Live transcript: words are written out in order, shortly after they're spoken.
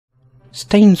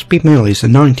Stainsby Mill is a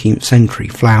 19th century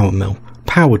flour mill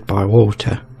powered by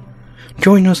water.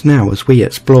 Join us now as we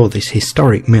explore this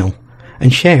historic mill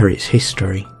and share its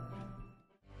history.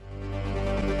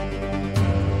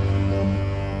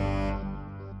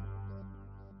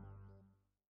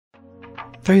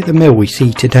 Though the mill we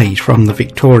see today is from the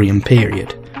Victorian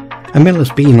period, a mill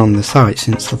has been on the site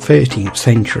since the 13th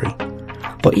century,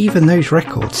 but even those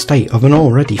records state of an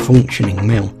already functioning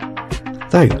mill.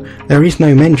 Though there is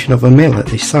no mention of a mill at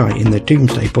this site in the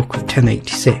Domesday Book of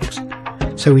 1086,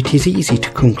 so it is easy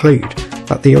to conclude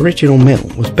that the original mill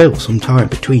was built sometime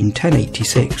between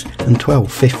 1086 and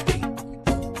 1250.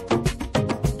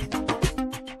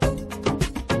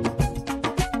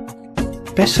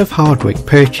 Bess of Hardwick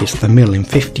purchased the mill in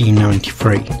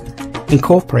 1593,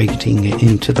 incorporating it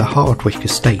into the Hardwick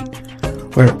estate,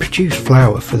 where it produced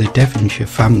flour for the Devonshire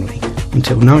family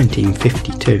until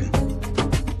 1952.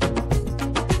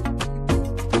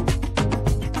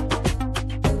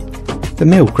 The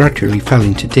mill gradually fell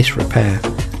into disrepair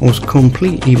and was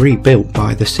completely rebuilt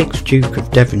by the 6th Duke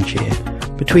of Devonshire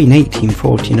between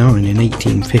 1849 and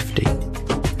 1850.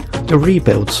 The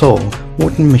rebuild saw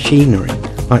wooden machinery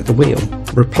like the wheel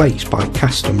replaced by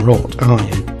cast and wrought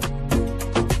iron.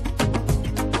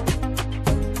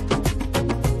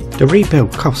 The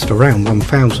rebuild cost around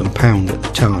 £1,000 at the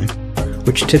time,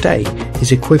 which today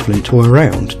is equivalent to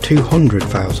around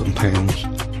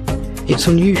 £200,000. Its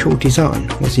unusual design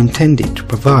was intended to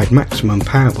provide maximum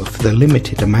power for the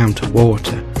limited amount of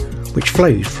water which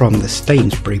flows from the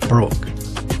Stainsby Brook.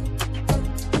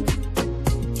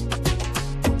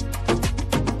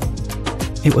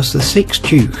 It was the 6th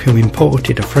Duke who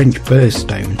imported a French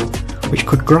birdstone which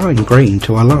could grind grain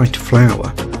to a lighter flour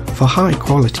for high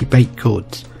quality baked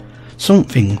goods,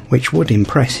 something which would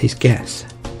impress his guests.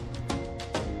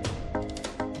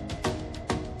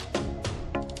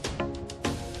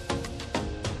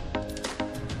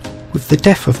 With the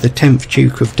death of the 10th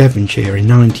Duke of Devonshire in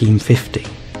 1950,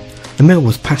 the mill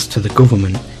was passed to the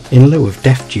government in lieu of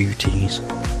death duties.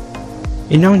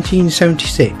 In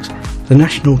 1976, the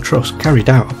National Trust carried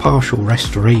out a partial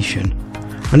restoration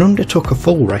and undertook a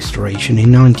full restoration in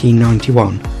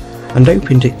 1991 and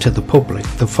opened it to the public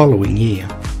the following year.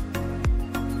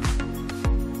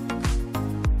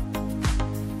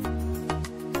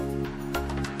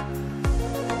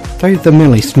 Though the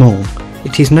mill is small,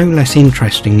 it is no less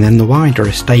interesting than the wider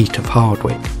estate of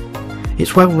Hardwick.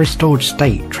 Its well-restored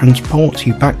state transports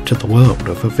you back to the world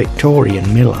of a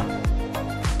Victorian miller.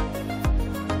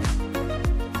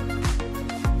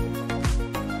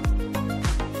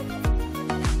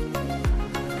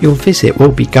 Your visit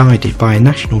will be guided by a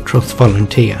National Trust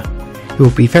volunteer who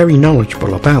will be very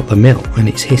knowledgeable about the mill and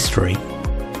its history.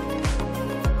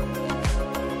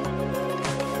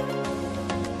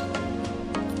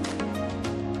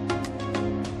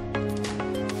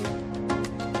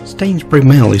 Stainsby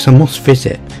Mill is a must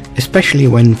visit, especially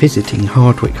when visiting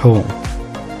Hardwick Hall.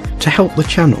 To help the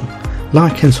channel,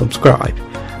 like and subscribe,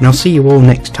 and I'll see you all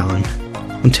next time.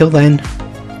 Until then,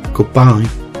 goodbye.